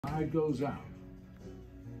Tide goes out.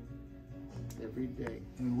 Every day.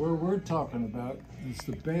 And where we're talking about is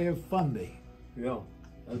the Bay of Fundy. Yeah.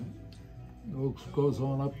 It goes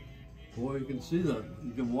on up Boy, you can see that.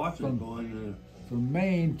 You can watch it going. from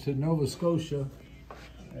Maine to Nova Scotia.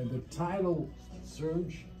 And the tidal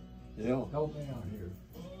surge, Yeah. help me out here,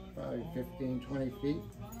 Probably 15, 20 feet.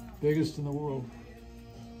 biggest in the world.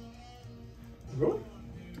 Really?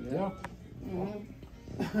 Yeah.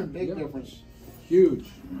 Big Yeah. difference.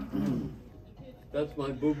 Huge. That's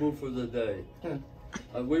my boo-boo for the day.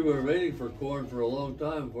 We were waiting for corn for a long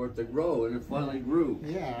time for it to grow, and it finally grew.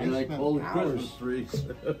 Yeah, And I spent called it hours. Christmas trees.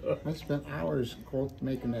 I spent hours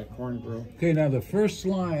making that corn grow. Okay, now the first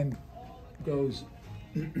line goes,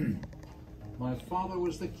 my father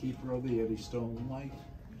was the keeper of the Eddystone Light,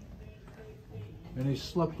 and he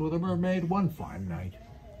slept with a mermaid one fine night.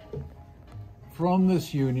 From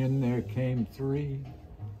this union there came three,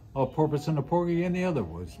 a porpoise and a porgy, and the other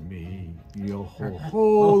was me. Yo ho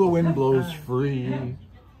ho, the wind blows free.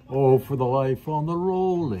 Oh, for the life on the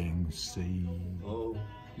rolling sea. Oh,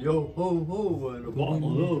 yo ho ho, and a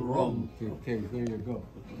bottle of rum. Okay, there you go.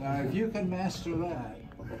 Now, if you can master that,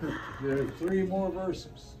 there are three more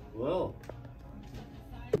verses. Well,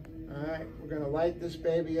 All right, we're gonna light this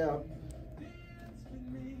baby up.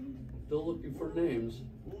 still looking for names.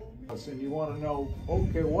 And you want to know,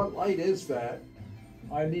 okay, what light is that?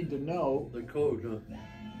 I need to know. The code, huh?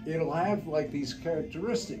 It'll have like these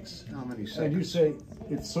characteristics. How many And you seconds? say,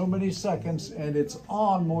 it's so many seconds and it's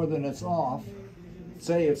on more than it's off.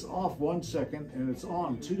 Say it's off 1 second and it's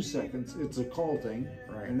on 2 seconds, it's occulting.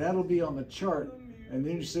 Right. And that'll be on the chart. And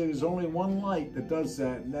then you say there's only one light that does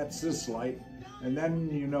that, and that's this light. And then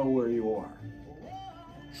you know where you are.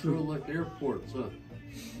 Sort of like airports, huh?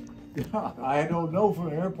 Yeah, I don't know for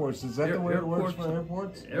airports. Is that the way it works for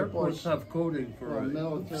Airports- airports? Airports have coding for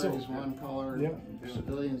Military is one color, Yep.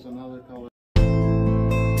 civilians another color.